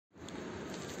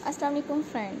Assalamualaikum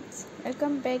friends,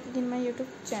 welcome back in my YouTube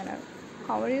channel.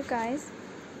 How are you guys?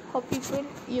 Hope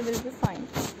you will be fine.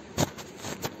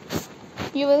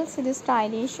 You will see the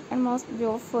stylish and most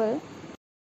beautiful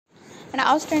and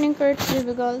outstanding curves,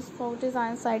 baby girls, folk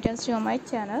designs items to my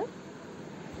channel.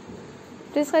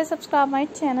 Please guys subscribe my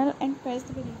channel and press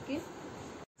the bell icon.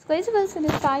 So guys, you will see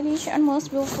the stylish and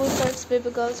most beautiful curves, baby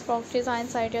girls, folk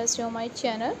designs items to my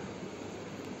channel.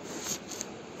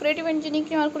 Creative and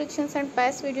unique new collections and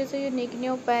best videos of unique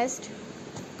new best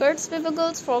skirts, baby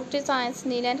girls, frock designs,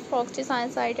 knee and frock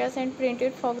designs ideas and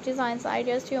printed frock designs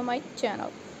ideas to my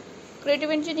channel.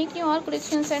 Creative and unique new all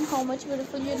collections and how much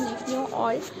beautiful unique new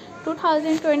all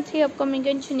 2023 upcoming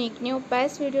and unique new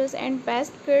best videos and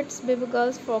best skirts, baby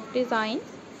girls, frock designs.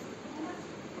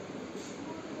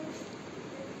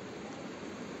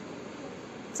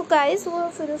 So guys, we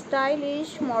will see the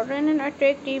stylish, modern and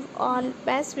attractive all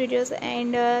best videos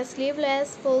and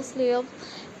sleeveless, full sleeve,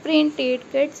 printed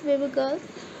kids, baby girls,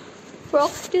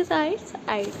 frocks designs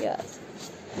ideas.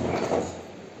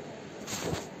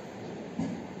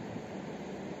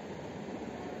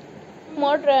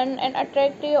 Modern and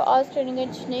attractive, outstanding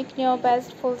and unique new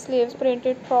best full sleeves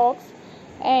printed frocks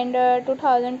and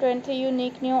 2020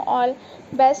 unique new all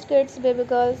best kids, baby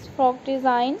girls, frock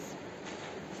designs.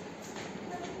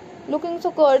 Looking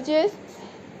so gorgeous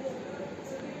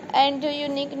and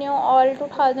unique new all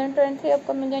 2023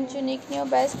 upcoming and unique new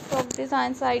best frock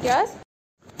designs ideas.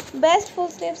 Best full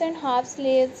sleeves and half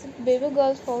sleeves, baby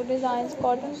girls frock designs,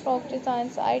 cotton frock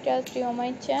designs ideas to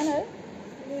my channel.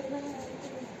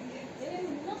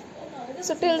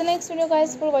 So till the next video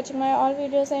guys, for watching my all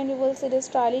videos and you will see the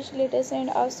stylish, latest and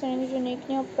outstanding unique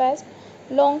new best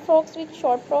long frocks with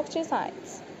short frock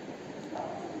designs.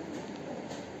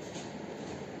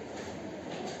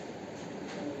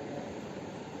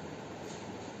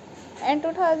 And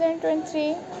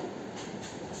 2023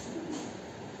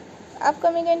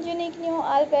 upcoming and unique new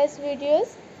all best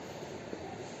videos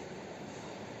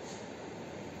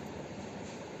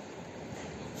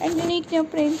and unique new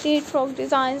printed frock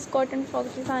designs, cotton frock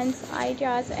designs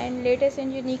ideas and latest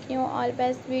and unique new all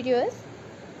best videos.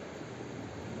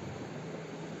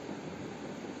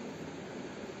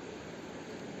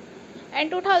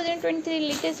 And 2023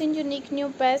 latest and unique new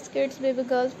best kids, baby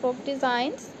girls, frock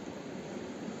designs.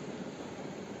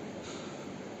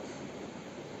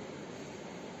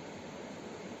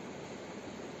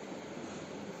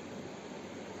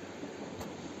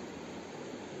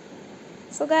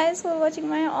 So guys, for watching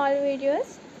my all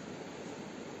videos.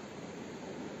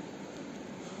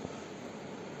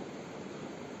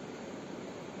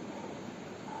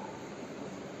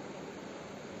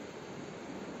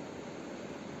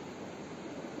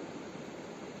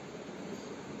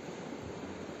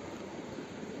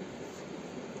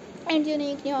 And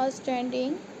unique new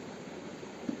outstanding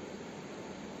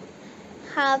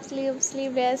half sleeve,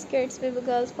 sleeveless skirts, baby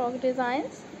girls, frock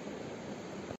designs.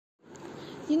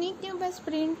 Unique new best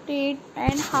printed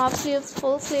and half sleeves,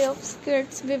 full sleeve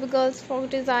skirts, baby girls, frock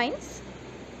designs.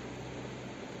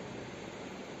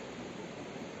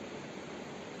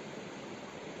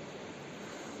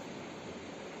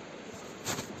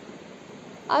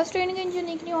 Outstanding and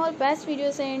unique new all best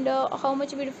videos and how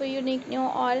much beautiful unique new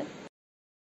all.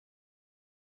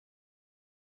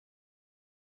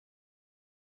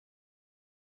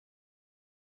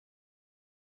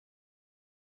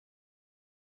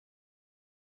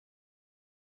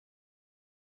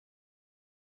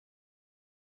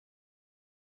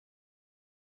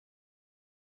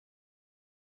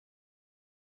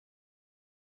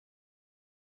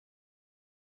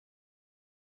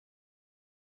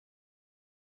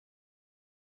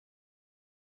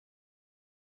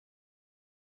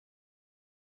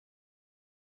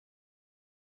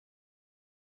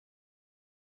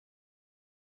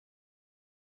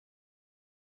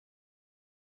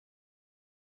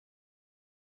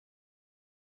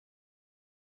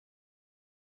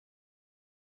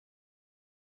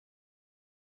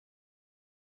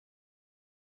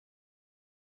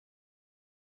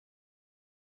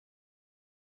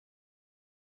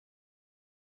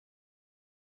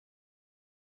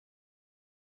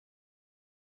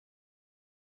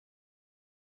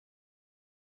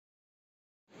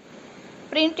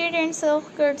 Printed and silk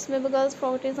skirts, baby girls,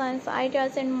 frock designs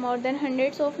ideas and more than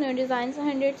hundreds of new designs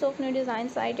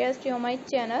ideas to my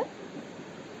channel.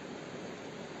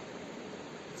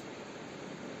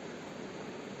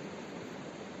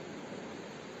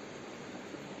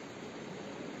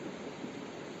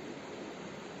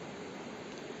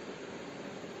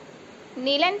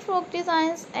 Knee and frock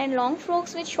designs and long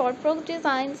frocks with short frock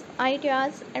designs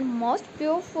ideas and most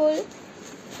beautiful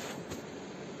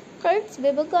Kids,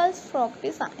 baby girls, frock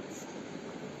designs.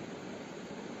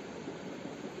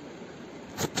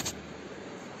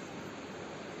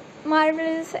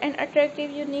 Marvelous and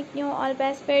attractive, unique new all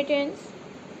best patterns.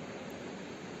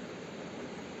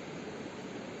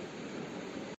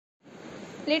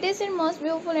 Latest and most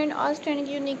beautiful and outstanding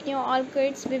unique new all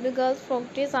kids, baby girls,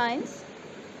 frock designs.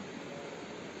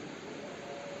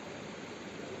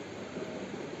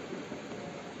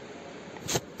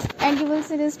 And you will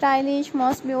see the stylish,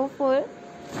 most beautiful